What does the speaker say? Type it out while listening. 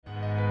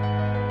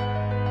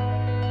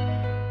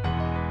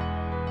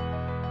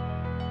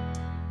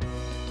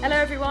Hello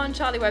everyone,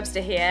 Charlie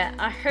Webster here.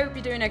 I hope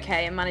you're doing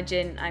okay and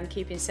managing and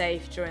keeping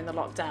safe during the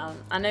lockdown.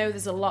 I know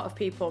there's a lot of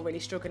people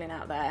really struggling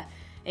out there,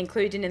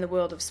 including in the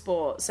world of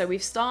sport. So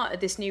we've started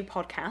this new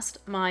podcast,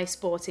 My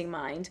Sporting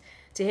Mind,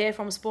 to hear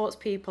from sports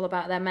people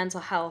about their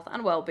mental health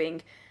and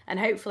well-being, and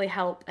hopefully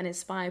help and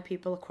inspire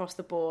people across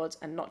the board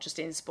and not just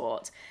in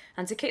sport.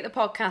 And to kick the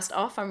podcast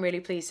off, I'm really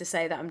pleased to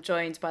say that I'm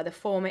joined by the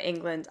former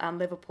England and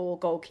Liverpool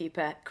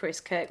goalkeeper, Chris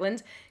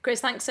Kirkland.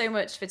 Chris, thanks so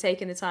much for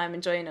taking the time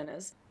and joining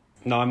us.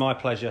 No, my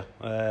pleasure.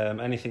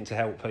 Anything to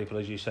help people,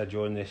 as you said,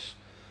 during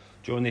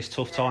this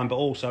tough time, but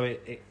also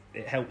it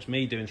helps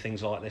me doing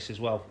things like this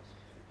as well.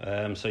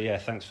 So yeah,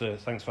 thanks for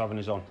having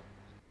us on.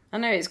 I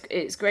know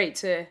it's great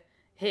to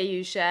hear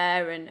you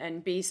share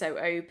and be so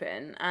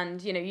open.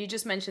 And you know, you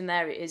just mentioned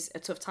there it is a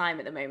tough time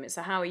at the moment.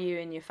 So how are you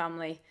and your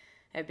family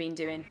have been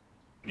doing?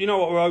 You know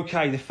what, we're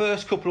okay. The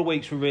first couple of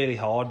weeks were really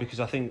hard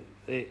because I think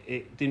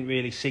it didn't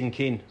really sink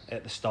in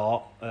at the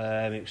start.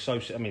 It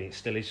was it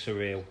still is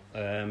surreal,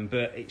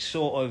 but it's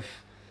sort of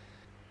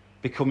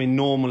becoming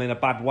normal in a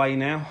bad way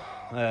now.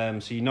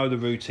 So you know the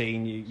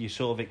routine, you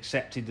sort of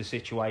accepted the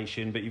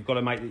situation, but you've got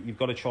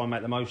to try and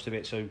make the most of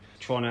it. So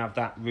trying to have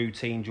that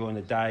routine during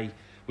the day.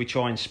 We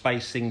try and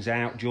space things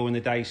out during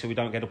the day so we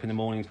don't get up in the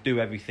morning, do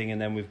everything, and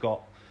then we've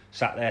got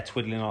sat there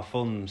twiddling our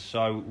thumbs.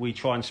 So we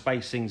try and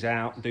space things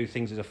out, do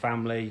things as a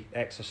family,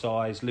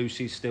 exercise.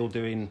 Lucy's still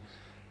doing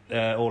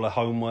all her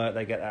homework.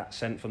 They get that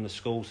sent from the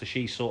school, so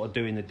she's sort of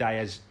doing the day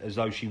as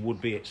though she would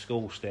be at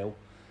school still.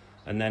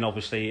 And then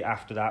obviously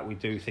after that we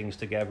do things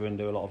together and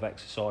do a lot of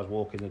exercise,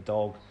 walking the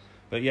dog.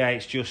 But yeah,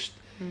 it's just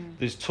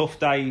there's tough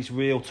days,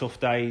 real tough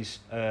days,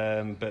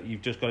 but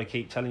you've just got to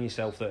keep telling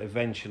yourself that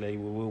eventually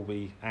we will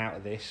be out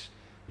of this.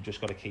 You've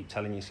just got to keep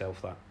telling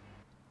yourself that.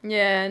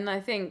 Yeah, and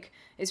I think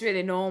it's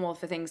really normal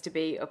for things to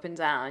be up and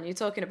down. You're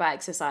talking about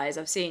exercise.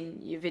 I've seen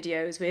your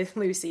videos with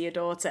Lucy, your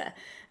daughter,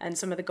 and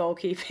some of the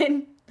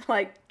goalkeeping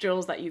like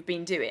drills that you've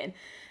been doing.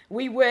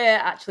 We were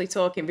actually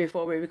talking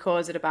before we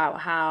recorded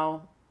about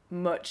how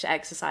much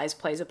exercise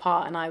plays a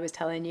part, and I was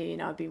telling you,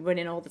 I've been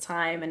running all the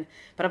time,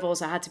 but I've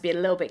also had to be a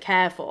little bit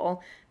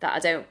careful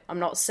that I'm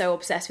not so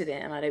obsessed with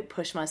it and I don't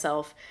push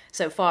myself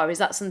so far. Is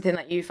that something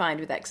that you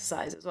find with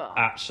exercise as well?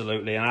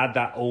 Absolutely, and I had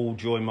that all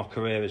during my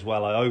career as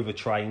well. I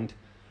overtrained.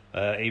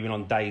 Even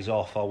on days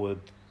off, I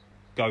would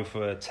go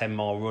for a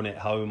 10-mile run at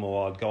home,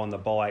 or I'd go on the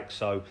bike.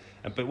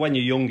 But when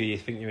you're younger, you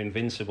think you're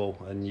invincible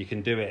and you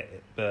can do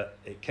it. But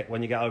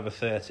when you get over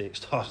 30, it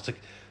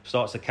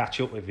starts to catch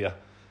up with you.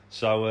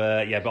 So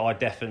but I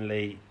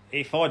definitely,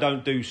 if I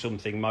don't do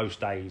something most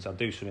days, I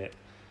do something,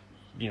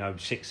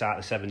 6 out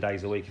of 7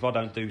 days a week. If I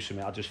don't do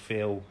something, I just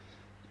feel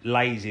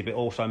lazy, but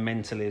also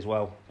mentally as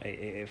well.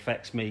 It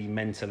affects me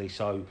mentally.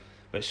 So,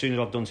 but as soon as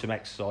I've done some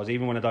exercise,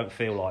 even when I don't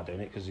feel like doing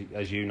it, because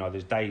as you know,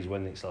 there's days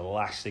when it's the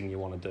last thing you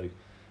want to do.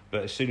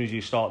 But as soon as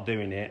you start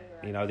doing it,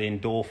 the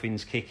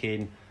endorphins kick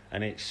in,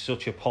 and it's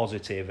such a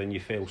positive, and you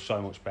feel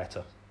so much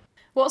better.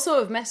 What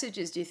sort of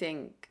messages do you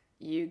think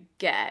you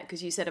get,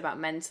 because you said about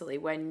mentally,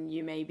 when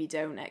you maybe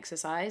don't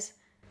exercise?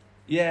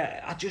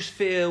 Yeah, I just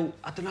feel,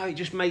 I don't know, it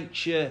just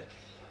makes you,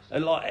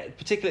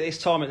 particularly at this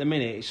time at the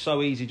minute, it's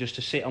so easy just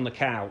to sit on the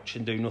couch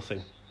and do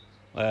nothing.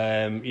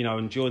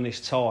 And during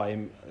this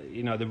time,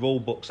 the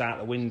rule book's out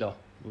the window.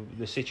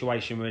 The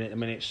situation we're in at the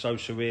minute is so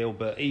surreal,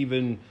 but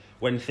even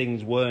when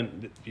things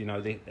weren't,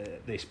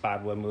 this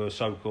bad, when we were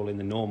so-called in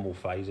the normal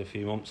phase a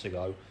few months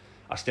ago,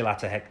 I still had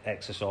to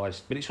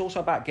exercise. But it's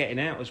also about getting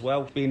out as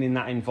well. Being in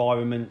that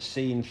environment,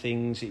 seeing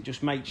things, it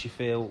just makes you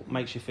feel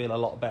a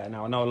lot better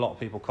now. I know a lot of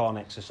people can't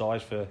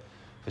exercise for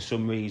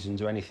some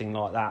reasons or anything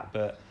like that,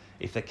 but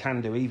if they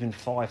can do even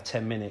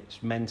 5-10 minutes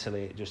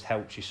mentally, it just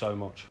helps you so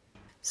much.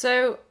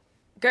 So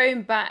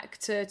going back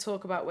to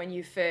talk about when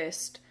you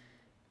first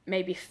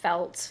maybe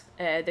felt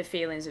the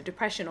feelings of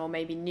depression, or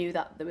maybe knew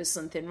that there was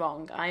something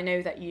wrong. I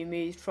know that you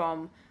moved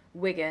from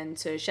Wigan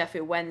to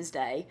Sheffield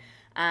Wednesday,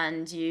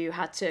 and you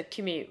had to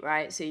commute,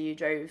 right? So you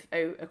drove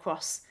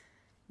across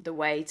the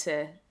way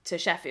to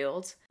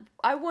Sheffield.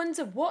 I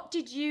wonder, what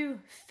did you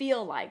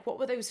feel like? What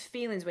were those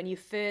feelings when you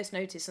first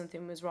noticed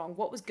something was wrong?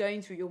 What was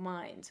going through your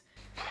mind?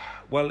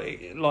 Well,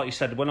 like you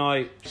said, when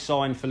I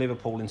signed for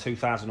Liverpool in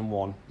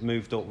 2001,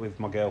 moved up with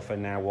my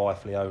girlfriend, now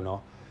wife, Leona,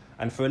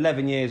 and for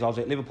 11 years I was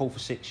at Liverpool for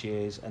 6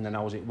 years, and then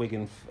I was at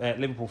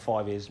Liverpool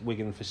 5 years,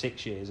 Wigan for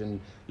 6 years, and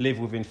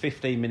lived within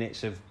 15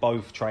 minutes of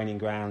both training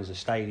grounds, the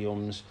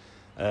stadiums.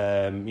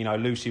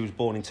 Lucy was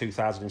born in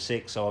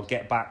 2006, so I'd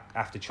get back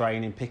after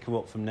training, pick her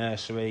up from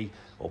nursery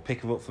or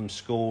pick her up from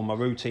school. My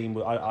routine,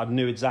 I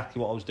knew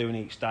exactly what I was doing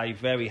each day,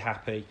 very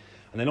happy.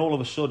 And then all of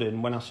a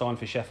sudden, when I signed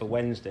for Sheffield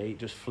Wednesday, it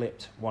just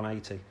flipped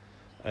 180.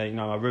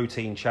 My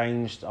routine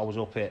changed. I was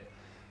up at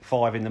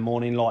 5 in the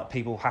morning, like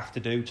people have to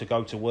do to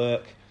go to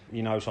work,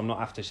 so I'm not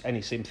after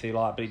any sympathy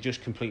like that, but it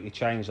just completely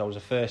changed. I was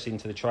the first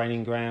into the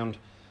training ground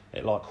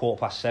at like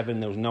 7:15.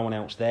 There was no one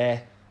else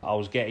there. I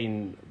was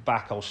getting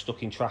back, I was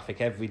stuck in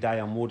traffic every day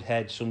on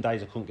Woodhead. Some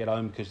days I couldn't get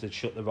home because they'd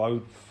shut the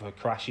road for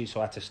crashes, so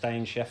I had to stay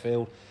in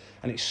Sheffield.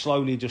 and it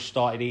slowly just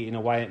started eating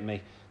away at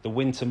me. The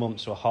winter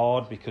months were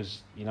hard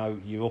because, you know,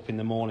 you're up in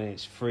the morning,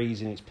 it's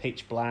freezing, it's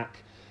pitch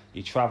black,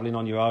 you're travelling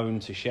on your own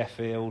to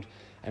Sheffield,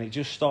 and it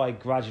just started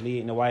gradually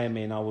eating away at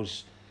me, and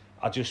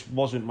I just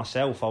wasn't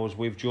myself. I was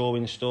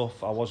withdrawing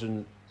stuff, I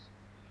wasn't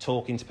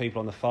talking to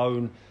people on the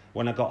phone.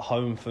 When I got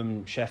home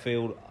from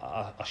Sheffield,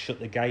 I shut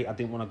the gate, I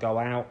didn't want to go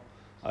out.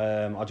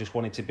 I just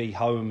wanted to be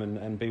home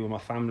and be with my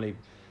family.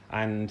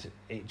 And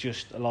it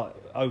just, like,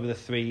 over the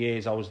 3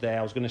 years I was there,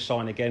 I was going to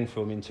sign again for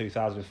them in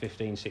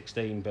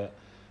 2015-16, but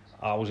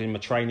I was in my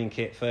training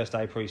kit, first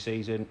day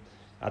pre-season,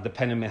 I had the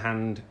pen in my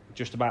hand,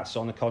 just about to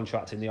sign the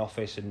contract in the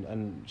office,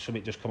 and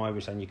somebody just come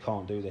over saying, you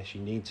can't do this,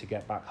 you need to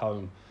get back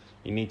home,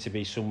 you need to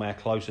be somewhere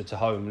closer to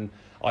home. And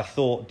I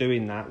thought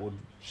doing that would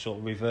sort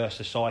of reverse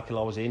the cycle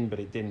I was in, but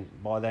it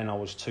didn't. By then I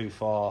was too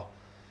far.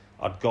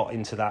 I'd got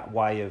into that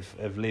way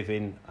of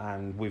living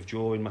and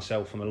withdrawing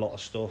myself from a lot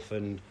of stuff,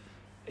 and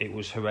it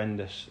was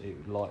horrendous.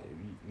 It, like,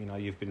 you know,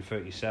 you've been through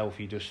it yourself,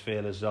 you just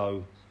feel as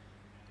though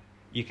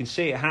you can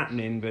see it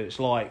happening, but it's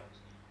like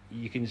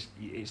I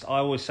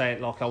always say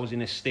it like I was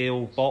in a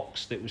steel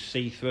box that was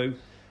see-through,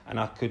 and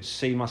I could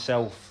see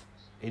myself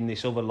in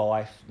this other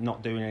life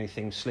not doing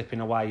anything,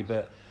 slipping away,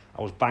 but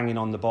I was banging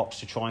on the box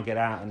to try and get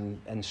out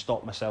and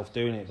stop myself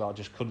doing it, but I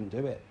just couldn't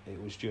do it.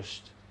 It was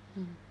just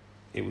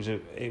it was the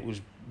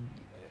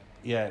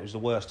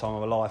worst time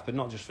of my life, but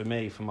not just for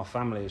me, for my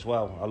family as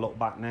well. I look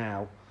back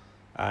now,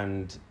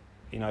 and,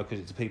 you know, because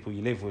it's the people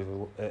you live with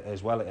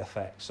as well it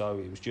affects. So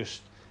it was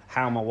just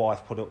how my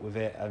wife put up with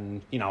it,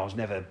 and, you know, I was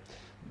never,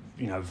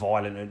 you know,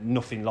 violent or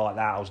nothing like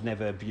that. I was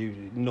never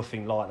abused,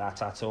 nothing like that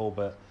at all.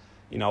 But,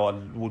 you know, I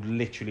would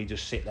literally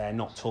just sit there,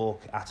 not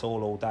talk at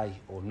all day,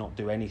 or not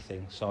do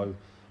anything. So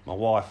my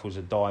wife was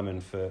a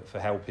diamond for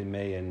helping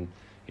me, and,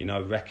 you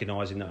know,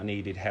 recognising that I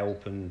needed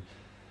help, and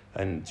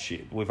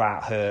she,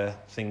 without her,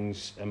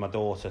 things, and my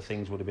daughter,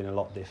 things would have been a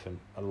lot different.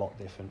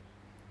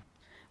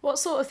 What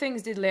sort of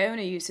things did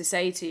Leona used to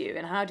say to you,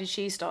 and how did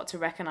she start to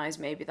recognise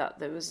maybe that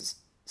there was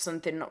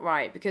something not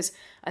right? Because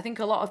I think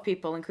a lot of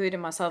people, including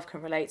myself, can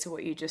relate to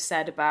what you just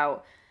said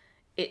about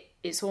it.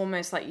 It's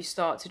almost like you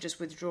start to just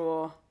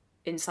withdraw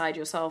inside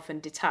yourself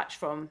and detach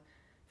from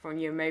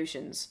your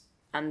emotions.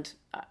 And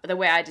the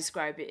way I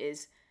describe it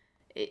is,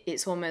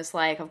 it's almost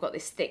like I've got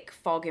this thick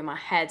fog in my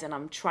head and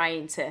I'm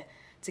trying to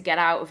get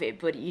out of it,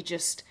 but it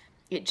just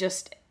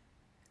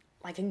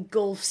like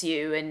engulfs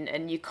you,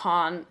 and you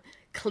can't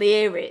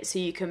clear it so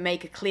you can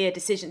make a clear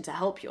decision to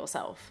help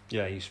yourself.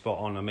 Yeah, you're spot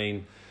on. I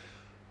mean,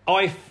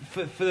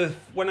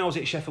 when I was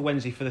at Sheffield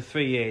Wednesday for the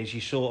 3 years,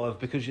 you sort of,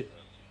 because, you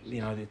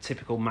know, the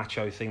typical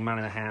macho thing, man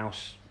in the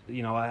house,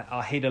 you know,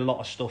 I hid a lot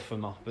of stuff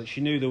from her, but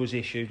she knew there was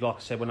issues. Like I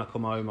said, when I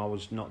come home, I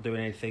was not doing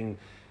anything.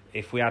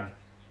 If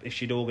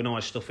she'd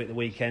organise stuff at the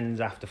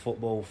weekends after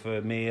football for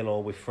a meal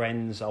or with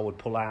friends, I would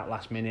pull out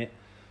last minute.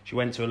 She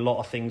went to a lot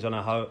of things on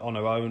her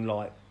own,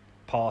 like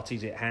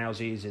parties at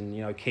houses and,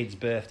 you know, kids'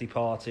 birthday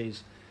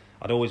parties.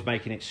 I'd always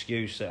make an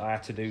excuse that I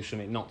had to do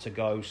something not to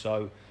go.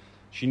 So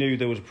she knew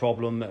there was a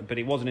problem, but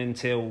it wasn't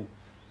until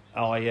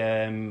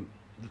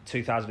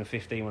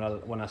 2015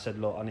 when I said,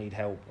 look, I need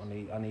help.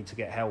 I need to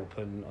get help,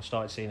 and I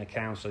started seeing a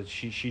counsellor.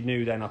 She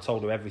knew then. I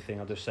told her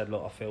everything. I just said,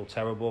 look, I feel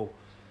terrible.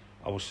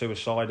 I was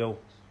suicidal.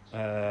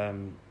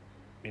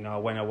 You know, I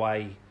went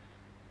away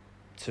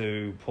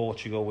to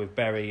Portugal with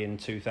Berry in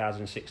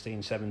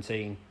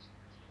 2016-17.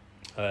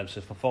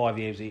 So for 5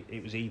 years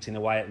it was eating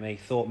away at me.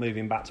 Thought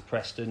moving back to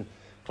Preston,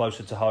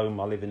 closer to home.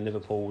 I live in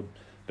Liverpool,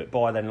 but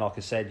by then, like I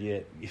said,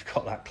 you've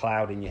got that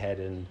cloud in your head,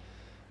 and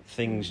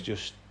things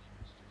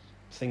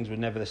were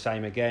never the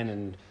same again.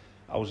 And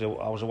I was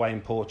away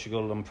in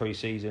Portugal on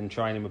pre-season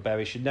training with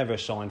Berry. She'd never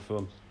signed for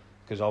him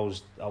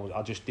because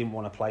I just didn't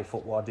want to play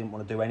football. I didn't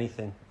want to do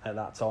anything at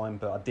that time,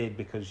 but I did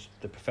because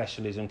the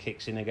professionalism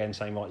kicks in again,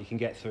 saying, right, you can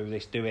get through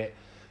this, do it.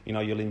 You know,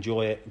 you'll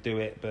enjoy it, do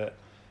it. But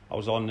I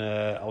was on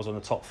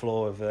the top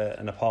floor of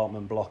an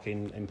apartment block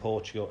in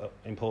Portugal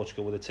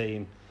with a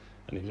team,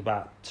 and it was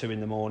about 2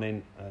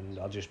 a.m, and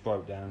I just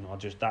broke down.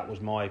 That was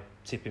my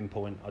tipping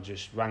point. I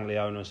just rang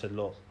Leona and said,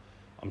 look,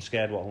 I'm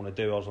scared what I want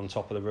to do. I was on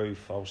top of the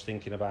roof. I was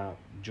thinking about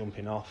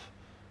jumping off.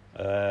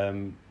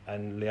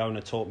 And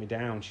Leona talked me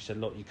down. She said,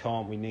 look, you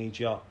can't, we need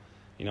you.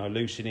 You know,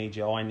 Lucy needs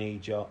you, I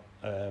need you.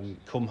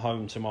 Come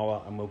home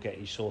tomorrow and we'll get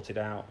you sorted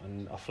out.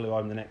 And I flew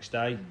home the next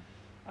day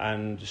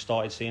and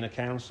started seeing a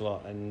counsellor.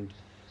 And,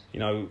 you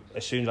know,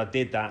 as soon as I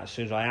did that, as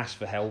soon as I asked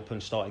for help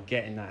and started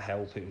getting that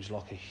help, it was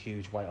like a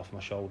huge weight off my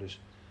shoulders.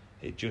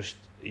 It just,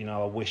 you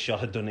know, I wish I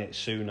had done it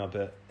sooner,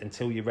 but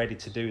until you're ready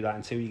to do that,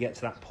 until you get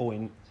to that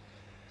point,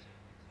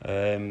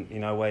 you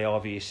know, where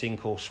either you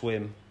sink or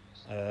swim,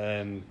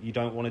 you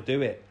don't want to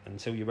do it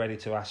until you're ready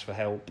to ask for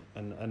help,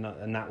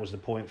 and that was the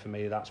point for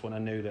me. That's when I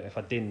knew that if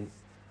I didn't,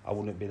 I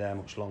wouldn't be there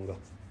much longer.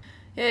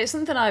 Yeah, it's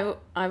something I've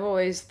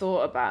always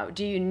thought about.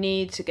 Do you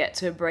need to get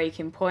to a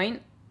breaking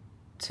point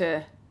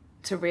to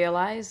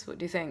realise? What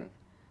do you think?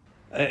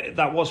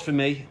 That was for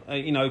me,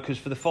 you know, because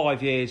for the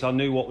 5 years I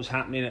knew what was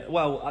happening.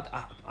 Well,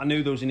 I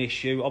knew there was an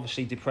issue.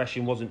 Obviously,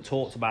 depression wasn't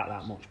talked about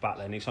that much back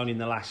then. It's only in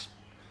the last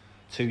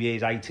 2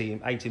 years,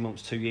 18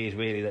 months, 2 years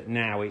really, that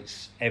now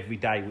it's every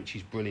day, which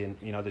is brilliant.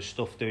 You know, there's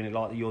stuff doing it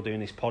like you're doing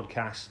this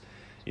podcast,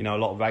 you know, a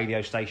lot of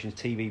radio stations,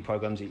 TV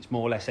programmes. It's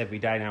more or less every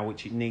day now,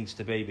 which it needs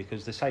to be,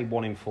 because they say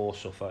 1 in 4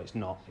 suffer. It's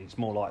not. It's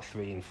more like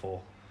 3 in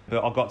 4.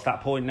 But I got to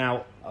that point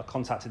now. I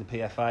contacted the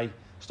PFA,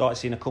 started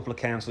seeing a couple of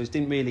counsellors.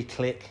 Didn't really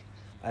click.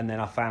 And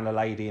then I found a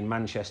lady in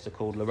Manchester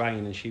called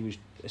Lorraine, and she was,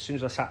 as soon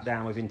as I sat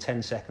down, within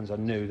 10 seconds, I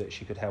knew that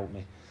she could help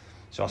me.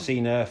 So I've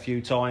seen her a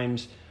few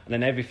times, and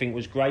then everything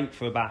was great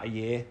for about a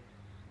year.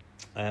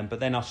 But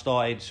then I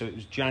started, so it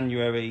was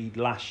January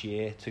last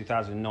year,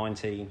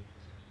 2019,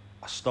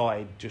 I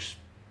started just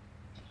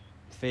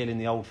feeling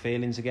the old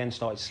feelings again,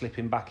 started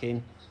slipping back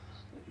in,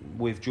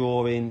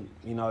 withdrawing.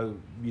 You know,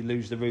 you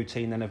lose the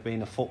routine then of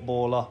being a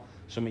footballer,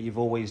 something you've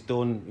always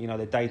done, you know,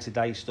 the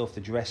day-to-day stuff,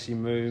 the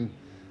dressing room.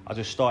 I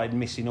just started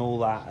missing all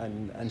that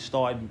and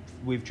started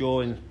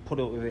withdrawing, put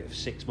up with it for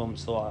 6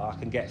 months, thought I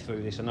can get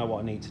through this, I know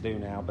what I need to do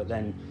now. But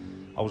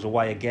then I was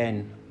away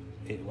again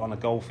on a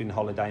golfing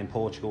holiday in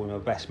Portugal with my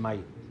best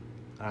mate,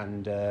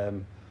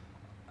 and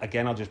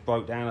again I just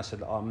broke down. I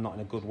said, I'm not in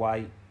a good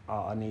way,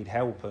 I need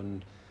help,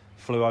 and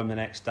flew home the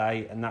next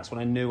day. And that's when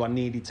I knew I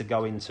needed to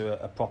go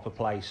into a proper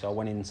place. So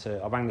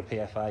I rang the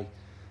PFA and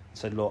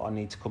said, look, I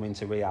need to come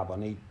into rehab,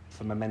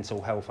 for my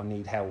mental health, I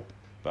need help.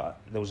 But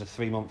there was a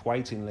 3-month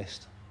waiting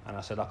list. And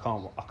I said, I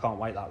can't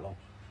wait that long.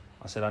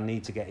 I said, I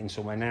need to get in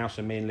somewhere now.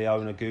 So me and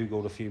Leona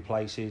Googled a few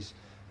places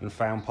and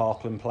found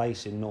Parkland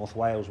Place in North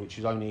Wales, which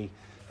is only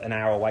an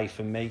hour away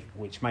from me,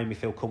 which made me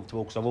feel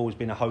comfortable, because I've always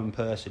been a home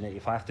person.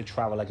 If I have to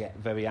travel, I get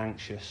very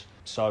anxious.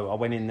 So I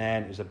went in there,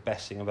 and it was the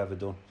best thing I've ever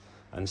done.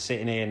 And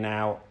sitting here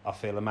now, I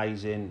feel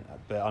amazing.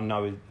 But I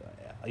know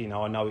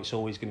it's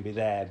always going to be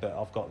there, but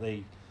I've got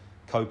the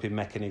coping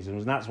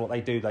mechanisms. And that's what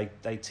they do.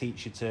 They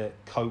teach you to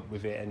cope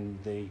with it,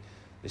 and the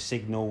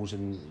signals,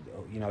 and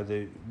you know,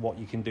 what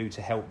you can do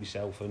to help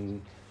yourself.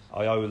 And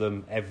I owe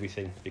them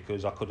everything,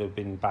 because I could have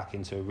been back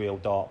into a real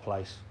dark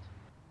place.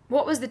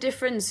 What was the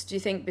difference, do you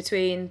think,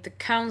 between the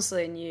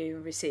counselling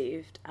you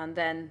received and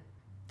then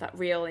that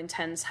real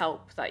intense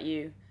help that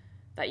you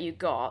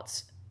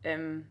got?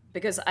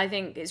 Because I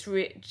think it's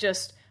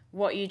just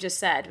what you just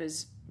said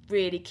was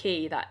really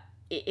key, that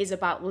it is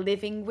about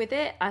living with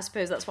it. I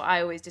suppose that's what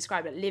I always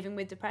describe it, living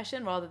with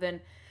depression, rather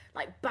than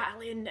like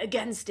battling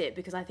against it,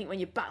 because I think when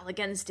you battle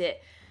against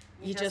it,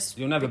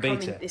 you'll never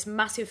beat it. This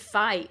massive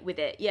fight with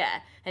it,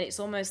 yeah. And it's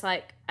almost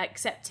like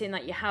accepting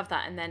that you have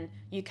that, and then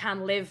you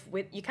can live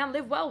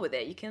well with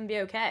it. You can be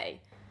okay.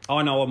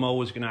 I know I'm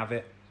always going to have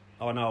it.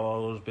 I know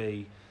I'll always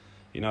be,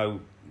 you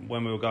know,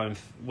 when we were going,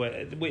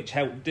 which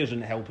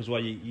doesn't help as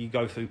well. You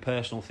go through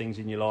personal things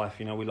in your life.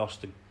 You know, we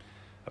lost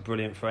a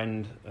brilliant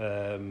friend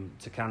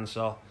to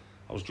cancer.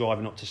 I was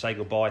driving up to say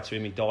goodbye to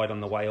him. He died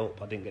on the way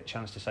up. I didn't get a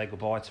chance to say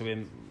goodbye to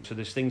him. So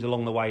there's things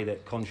along the way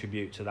that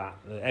contribute to that.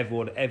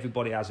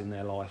 Everybody has in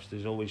their lives.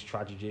 There's always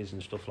tragedies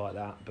and stuff like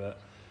that.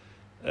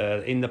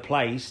 But in the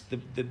place,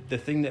 the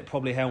thing that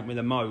probably helped me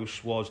the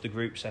most was the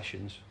group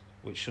sessions,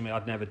 which is something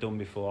I'd never done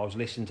before. I was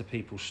listening to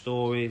people's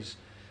stories,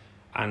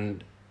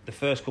 and the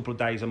first couple of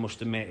days, I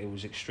must admit, it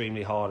was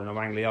extremely hard. And I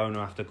rang Leona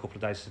after a couple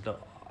of days and said,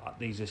 look,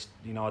 these are,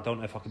 you know, I don't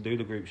know if I can do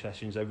the group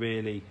sessions. They're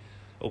really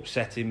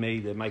upsetting me,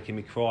 they're making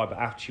me cry. But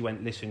after she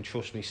went, listen,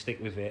 trust me,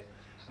 stick with it,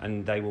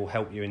 and they will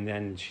help you. And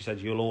then she said,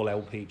 you'll all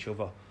help each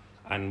other.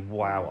 And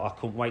wow, I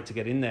couldn't wait to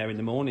get in there in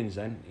the mornings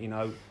then. You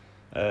know,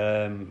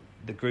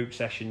 the group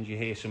sessions, you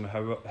hear some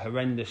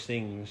horrendous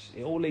things.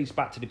 It all leads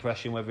back to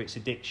depression, whether it's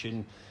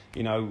addiction,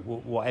 you know,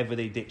 whatever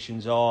the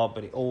addictions are,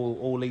 but it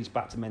all leads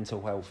back to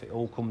mental health. It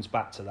all comes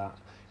back to that.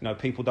 You know,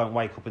 people don't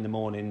wake up in the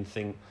morning and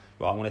think,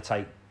 right, I'm going to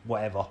take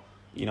whatever.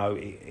 You know,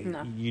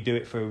 no. You do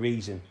it for a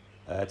reason.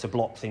 To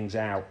block things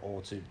out,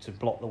 or to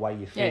block the way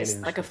you're feeling. Yeah, it's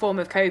like a form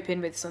of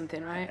coping with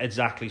something, right?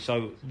 Exactly.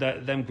 So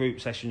them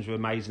group sessions were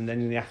amazing. Then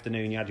in the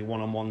afternoon you had your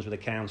one-on-ones with a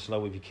counsellor,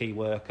 with your key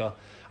worker.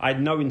 I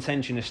had no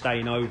intention of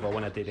staying over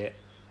when I did it,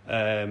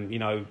 you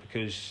know,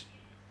 because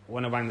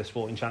when I rang the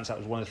Sporting Chance, that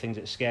was one of the things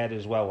that scared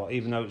us as well.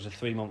 Even though it was a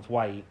 3-month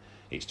wait,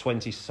 it's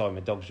 20... Sorry, my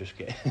dog's just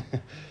getting...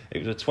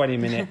 It was a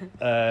 20-minute...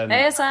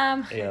 Hey,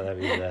 Sam! Yeah, there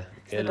he is there.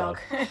 It's the dog.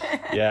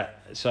 Yeah,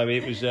 so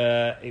it was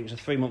a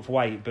 3-month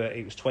wait, but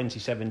it was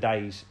 27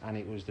 days, and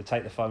it was to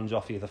take the phones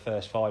off you the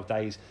first 5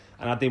 days.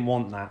 And I didn't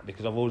want that,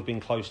 because I've always been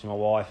close to my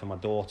wife and my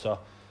daughter.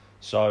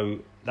 So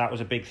that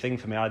was a big thing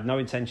for me. I had no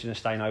intention of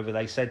staying over.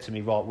 They said to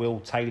me, right, we'll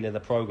tailor the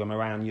programme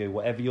around you.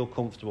 Whatever you're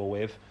comfortable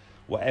with,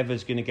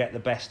 whatever's going to get the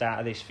best out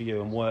of this for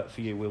you and work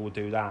for you, we will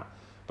do that.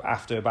 But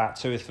after about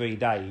 2 or 3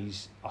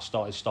 days, I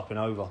started stopping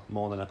over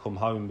more than I come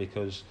home,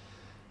 because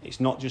it's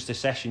not just the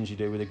sessions you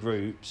do with the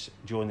groups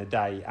during the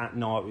day. At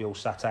night, we all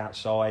sat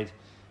outside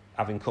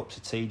having cups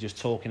of tea, just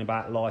talking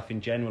about life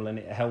in general, and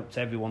it helped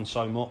everyone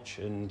so much.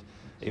 And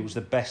it was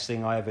the best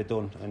thing I ever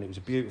done. And it was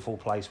a beautiful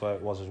place where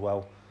it was as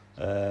well,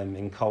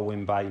 in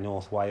Colwyn Bay,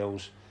 North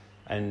Wales.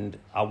 And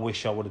I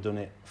wish I would have done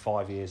it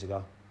 5 years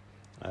ago.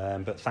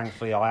 But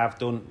thankfully I have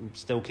done.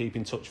 Still keep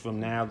in touch with them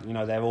now. You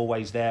know, they're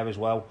always there as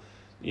well.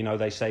 You know,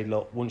 they say,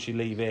 look, once you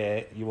leave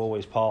here, you're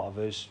always part of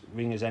us.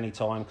 Ring us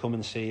anytime, come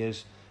and see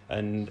us.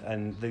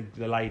 and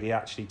the lady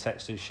actually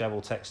texted us,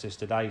 Cheryl texted us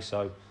today,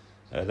 so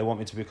they want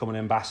me to become an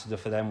ambassador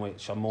for them,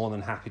 which I'm more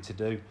than happy to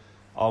do.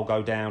 I'll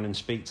go down and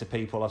speak to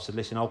people. I've said,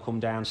 listen, I'll come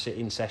down, sit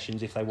in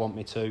sessions if they want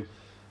me to,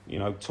 you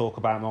know, talk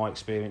about my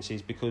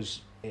experiences,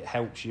 because it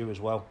helps you as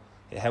well.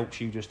 It helps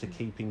you just to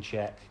keep in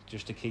check,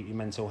 just to keep your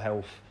mental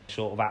health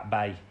sort of at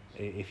bay,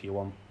 if you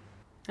want.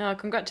 Oh,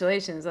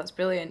 congratulations. That's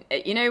brilliant.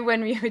 You know,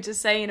 when we were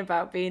just saying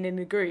about being in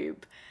a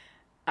group,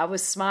 I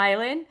was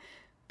smiling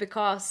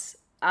because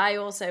I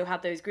also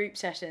had those group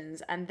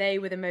sessions and they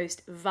were the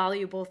most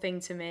valuable thing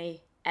to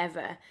me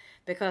ever,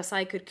 because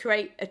I could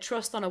create a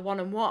trust on a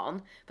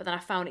one-on-one, but then I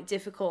found it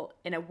difficult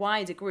in a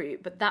wider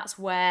group. But that's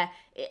where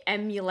it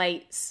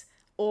emulates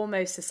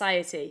almost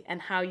society and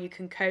how you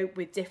can cope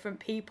with different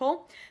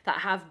people that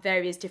have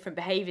various different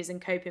behaviours and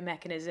coping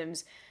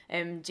mechanisms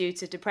due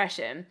to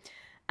depression.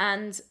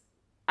 And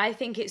I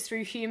think it's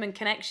through human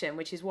connection,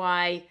 which is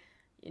why,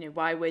 you know,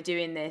 why we're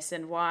doing this,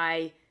 and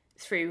why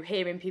through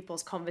hearing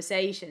people's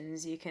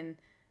conversations you can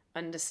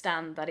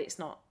understand that it's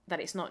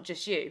not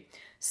just you.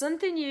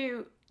 Something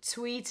you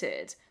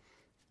tweeted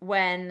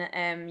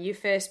when you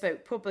first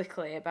spoke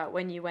publicly about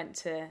when you went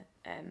to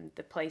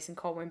the place in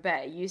Colwyn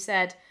Bay, you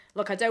said,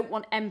 look, I don't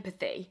want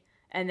empathy,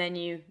 and then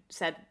you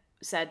said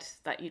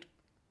that you'd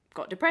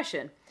got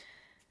depression.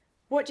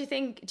 What do you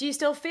think? Do you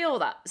still feel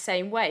that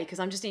same way? Because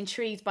I'm just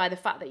intrigued by the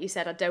fact that you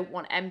said, I don't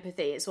want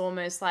empathy. It's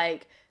almost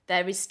like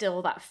there is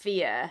still that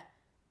fear,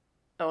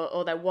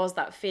 or there was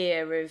that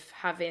fear of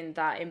having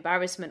that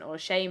embarrassment or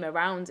shame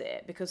around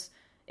it, because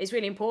it's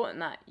really important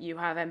that you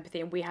have empathy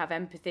and we have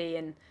empathy,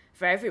 and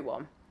for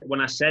everyone.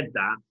 When I said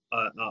that,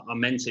 I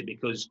meant it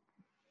because,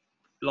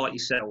 like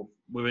yourself,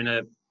 we're in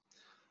a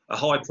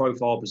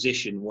high-profile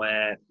position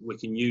where we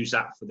can use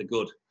that for the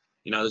good.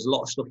 You know, there's a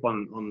lot of stuff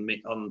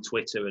on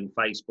Twitter and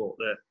Facebook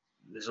that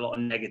there's a lot of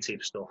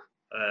negative stuff,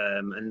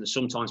 and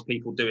sometimes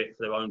people do it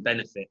for their own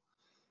benefit.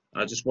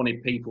 And I just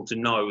wanted people to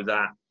know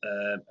that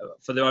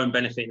for their own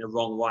benefit in a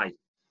wrong way.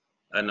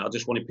 And I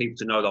just wanted people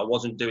to know that I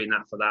wasn't doing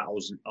that for that.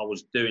 I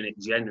was doing it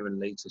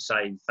genuinely to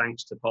say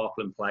thanks to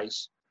Parkland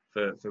Place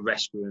for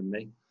rescuing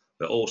me,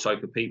 but also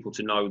for people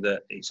to know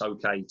that it's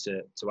okay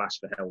to ask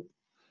for help.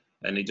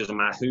 And it doesn't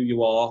matter who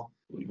you are,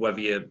 whether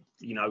you're,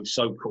 you know,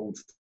 so-called,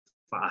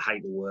 I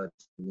hate the word,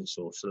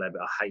 sort of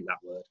celebrity, I hate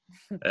that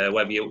word.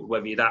 Whether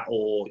you're that,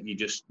 or you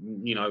just,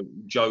 you know,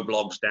 Joe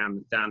Blogs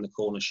down the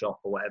corner shop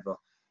or whatever.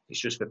 It's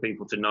just for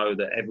people to know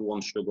that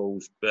everyone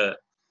struggles, but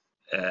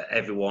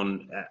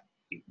everyone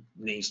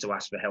needs to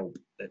ask for help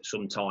at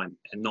some time,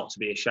 and not to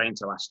be ashamed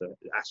to ask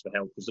for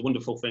help. Because the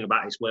wonderful thing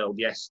about this world,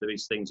 yes, there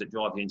is things that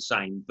drive you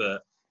insane,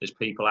 but there's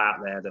people out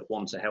there that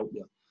want to help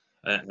you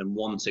and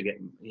want to get,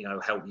 you know,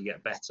 help you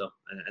get better,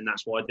 and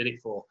that's what I did it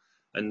for.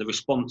 And the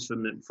response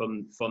from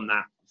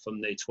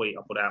the tweet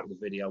I put out with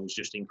the video was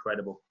just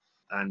incredible.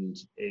 And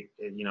it,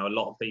 you know, a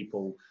lot of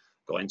people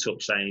got in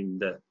touch saying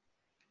that,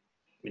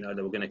 you know,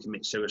 they were going to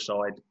commit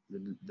suicide.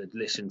 They'd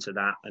listen to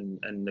that and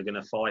they're going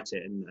to fight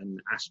it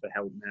and ask for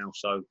help now.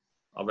 So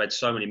I read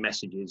so many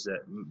messages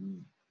that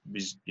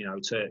was, you know,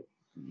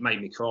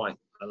 made me cry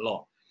a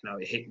lot. You know,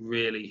 it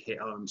really hit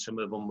home. Some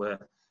of them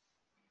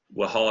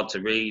were hard to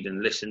read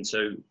and listen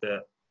to,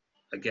 but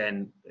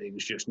again, it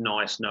was just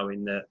nice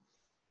knowing that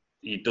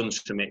you've done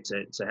something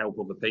to help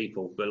other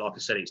people. But like I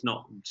said, it's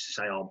not to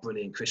say, oh,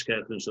 brilliant, Chris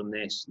Kirkland's done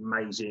this,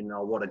 amazing,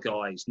 oh, what a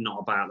guy. It's not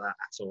about that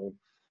at all.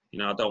 You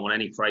know, I don't want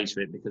any praise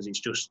for it, because it's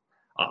just,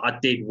 I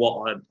did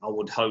what I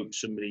would hope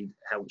somebody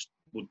else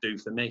would do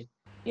for me.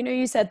 You know,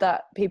 you said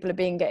that people have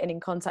been getting in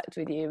contact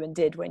with you and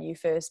did when you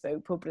first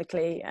spoke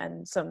publicly,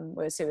 and some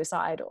were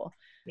suicidal.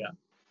 Yeah.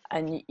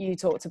 And you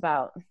talked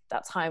about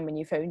that time when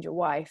you phoned your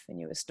wife and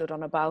you were stood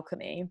on a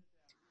balcony.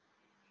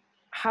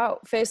 How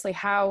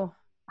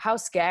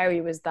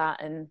scary was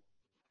that, and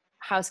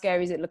how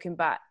scary is it looking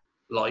back?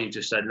 Like you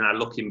just said, now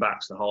looking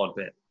back's the hard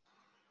bit.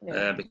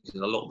 Yeah. Because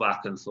I look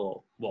back and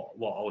thought what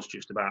I was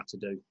just about to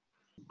do.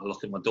 I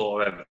look at my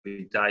daughter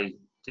every day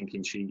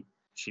thinking she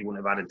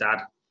wouldn't have had a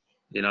dad,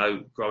 you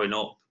know, growing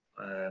up.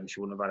 She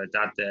wouldn't have had a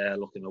dad there.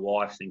 Look at my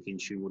wife thinking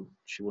she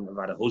wouldn't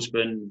have had a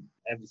husband.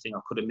 Everything I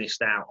could have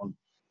missed out on.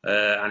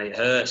 And it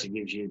hurts. It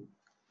gives you,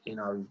 you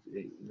know,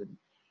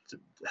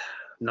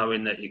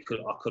 knowing that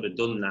I could have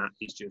done that.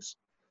 It's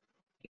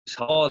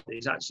hard.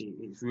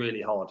 It's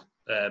really hard.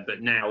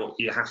 But now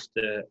you have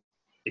to,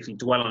 if you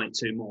dwell on it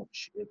too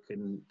much, it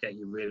can get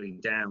you really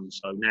down.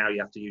 So now you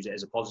have to use it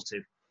as a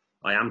positive.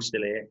 I am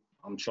still here.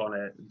 I'm trying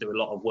to do a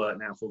lot of work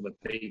now for other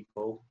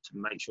people to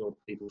make sure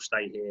people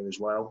stay here as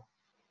well.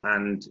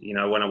 And, you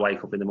know, when I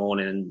wake up in the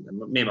morning, and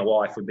me and my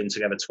wife, we've been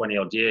together 20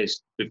 odd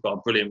years. We've got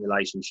a brilliant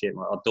relationship.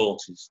 Our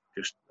daughter's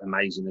just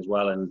amazing as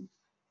well. And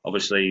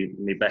obviously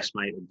my best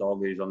mate, the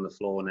dog, who's on the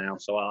floor now.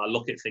 So I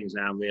look at things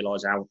now and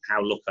realise how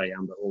lucky I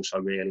am, but also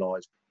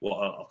realise what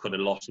I could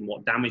have lost and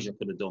what damage I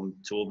could have done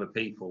to other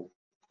people.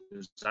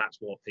 Because that's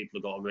what people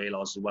have got to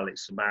realise as well.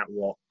 It's about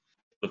what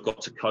we've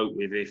got to cope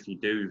with if you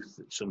do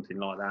something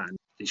like that. And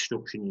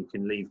destruction you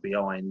can leave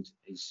behind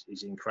is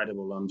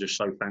incredible. I'm just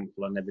so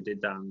thankful I never did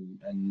that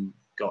and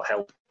got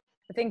help.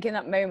 I think in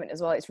that moment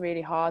as well, it's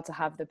really hard to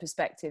have the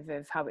perspective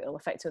of how it will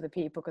affect other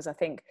people, because I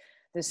think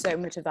there's so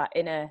much of that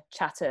inner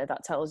chatter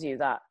that tells you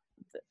that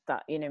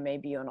you know,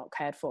 maybe you're not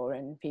cared for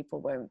and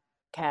people won't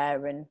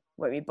care and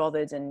won't be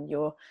bothered, and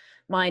your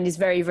mind is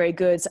very, very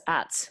good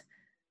at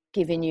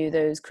giving you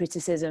those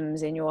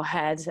criticisms in your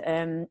head.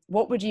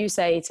 What would you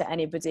say to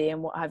anybody,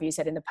 and what have you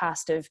said in the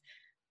past of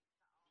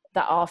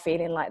that are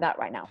feeling like that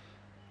right now?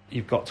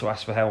 You've got to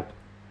ask for help.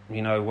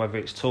 You know, whether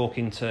it's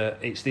talking to,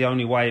 it's the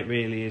only way it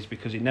really is,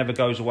 because it never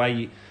goes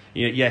away.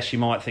 Yes, you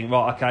might think,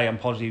 right, okay, I'm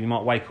positive. You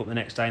might wake up the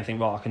next day and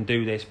think, right, I can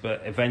do this,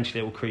 but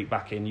eventually it will creep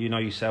back in. You know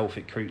yourself,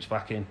 it creeps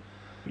back in.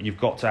 You've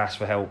got to ask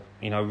for help.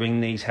 You know,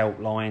 ring these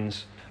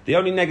helplines. The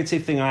only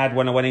negative thing I had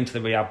when I went into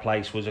the rehab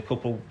place was a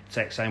couple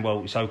texts saying,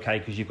 well, it's okay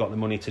because you've got the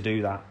money to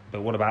do that,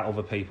 but what about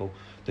other people?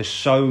 There's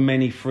so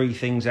many free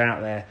things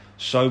out there,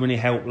 so many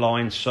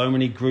helplines, so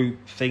many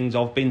group things.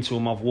 I've been to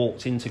them, I've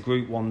walked into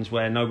group ones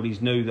where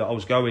nobody's knew that I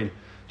was going,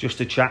 just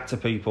to chat to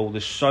people.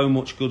 There's so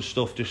much good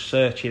stuff, just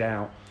search it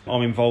out.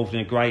 I'm involved in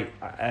a great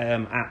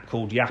app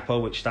called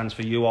Yapper, which stands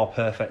for You Are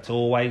Perfect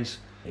Always.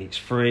 It's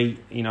free.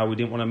 You know, we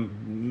didn't want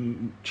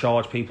to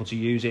charge people to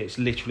use it. It's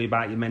literally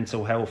about your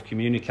mental health,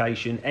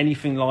 communication,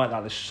 anything like that.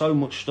 There's so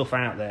much stuff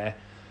out there.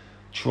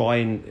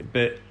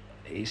 But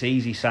it's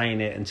easy saying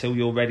it until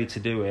you're ready to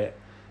do it.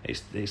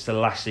 It's the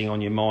last thing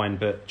on your mind.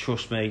 But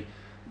trust me,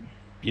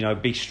 you know,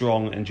 be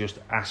strong and just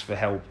ask for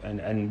help.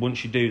 And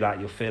once you do that,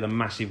 you'll feel a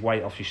massive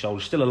weight off your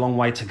shoulders. Still a long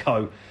way to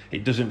go.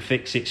 It doesn't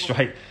fix it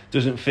straight.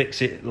 Doesn't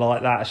fix it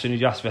like that as soon as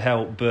you ask for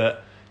help.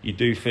 But you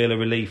do feel a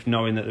relief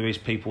knowing that there is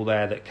people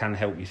there that can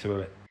help you through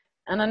it.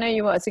 And I know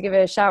you wanted to give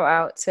a shout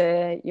out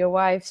to your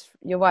wife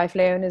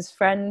Leona's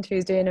friend,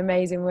 who's doing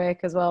amazing work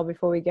as well,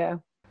 before we go.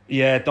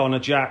 Yeah, Donna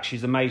Jack,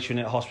 she's the matron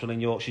at hospital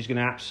in York. She's going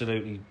to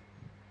absolutely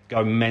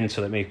go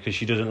mental at me because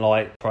she doesn't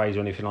like praise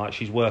or anything like that.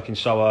 She's working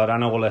so hard,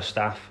 and all her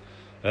staff.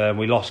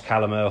 We lost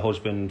Callum, her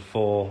husband,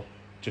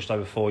 just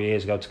over 4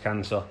 years ago to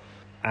cancer.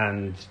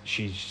 And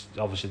she's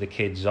obviously, the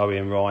kids, Zoe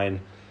and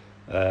Ryan,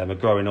 are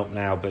growing up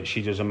now, but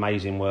she does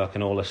amazing work,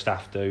 and all her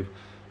staff do.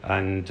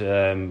 And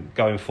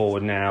going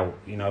forward now,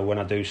 you know, when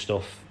I do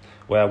stuff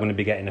where I'm going to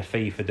be getting a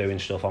fee for doing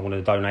stuff, I'm going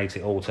to donate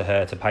it all to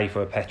her to pay for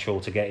her petrol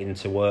to get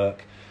into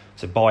work,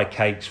 to buy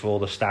cakes for all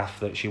the staff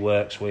that she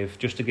works with,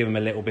 just to give them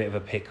a little bit of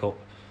a pickup.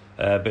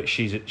 But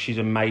she's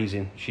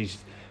amazing.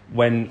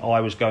 When I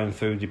was going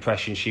through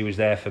depression, she was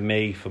there for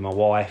me, for my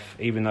wife,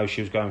 even though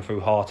she was going through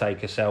heartache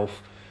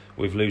herself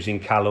with losing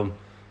Callum.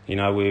 You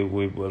know,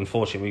 we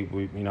unfortunately,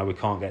 we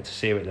can't get to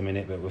see her at the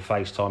minute, but we're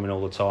FaceTiming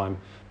all the time.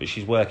 But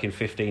she's working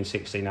 15,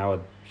 16-hour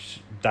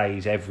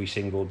days every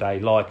single day.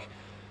 Like,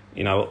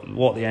 you know,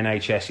 what the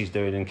NHS is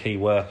doing and key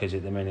workers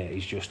at the minute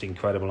is just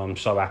incredible. I'm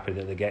so happy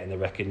that they're getting the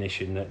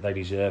recognition that they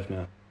deserve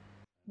now.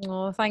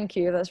 Oh, thank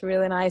you. That's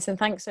really nice. And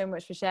thanks so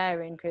much for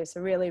sharing, Chris. I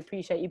really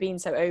appreciate you being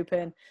so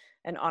open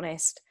and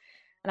honest.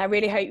 And I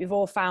really hope you've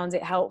all found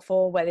it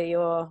helpful,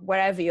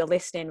 wherever you're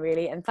listening,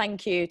 really. And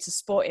thank you to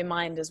Sport in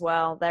Mind as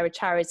well. They're a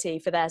charity,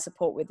 for their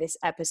support with this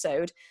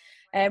episode.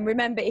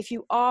 Remember, if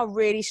you are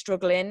really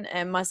struggling,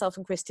 myself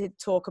and Chris did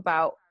talk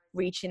about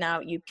reaching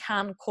out, you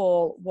can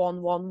call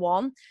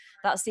 111.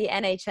 That's the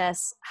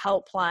NHS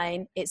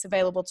helpline. It's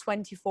available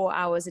 24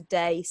 hours a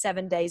day,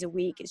 7 days a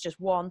week. It's just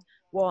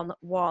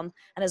 111.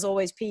 And as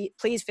always,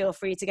 please feel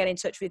free to get in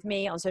touch with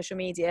me on social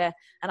media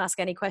and ask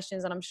any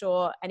questions. And I'm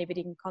sure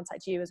anybody can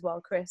contact you as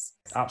well, Chris.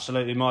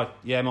 Absolutely. My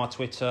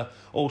Twitter.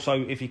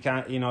 Also, if you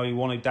can, you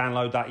want to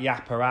download that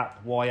Yapper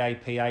app,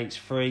 YAPA, it's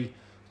free,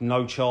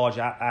 no charge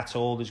at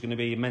all. There's going to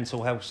be a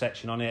mental health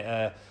section on it,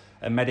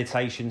 a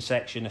meditation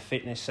section, a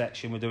fitness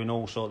section. We're doing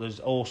all sorts. There's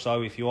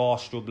also, if you are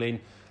struggling,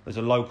 there's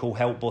a local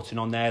help button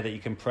on there that you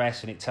can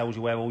press, and it tells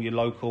you where all your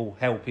local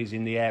help is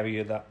in the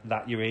area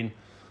that you're in.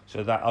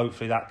 So that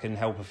hopefully that can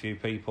help a few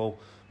people.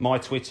 My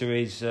Twitter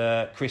is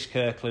Chris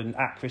Kirkland,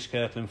 at Chris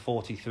Kirkland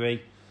 43.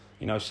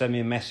 Send me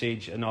a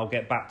message and I'll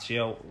get back to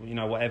you.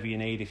 Whatever you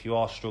need. If you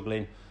are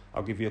struggling,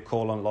 I'll give you a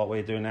call on like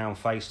we're doing now on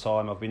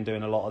FaceTime. I've been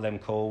doing a lot of them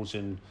calls,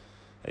 and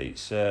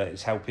it's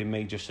helping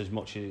me just as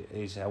much as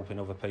it's helping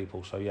other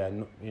people. So yeah,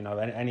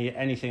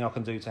 anything I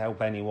can do to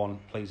help anyone,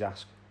 please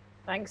ask.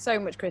 Thanks so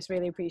much, Chris.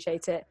 Really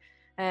appreciate it.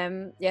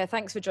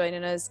 Thanks for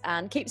joining us,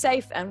 and keep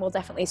safe, and we'll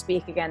definitely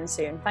speak again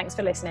soon. Thanks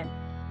for listening.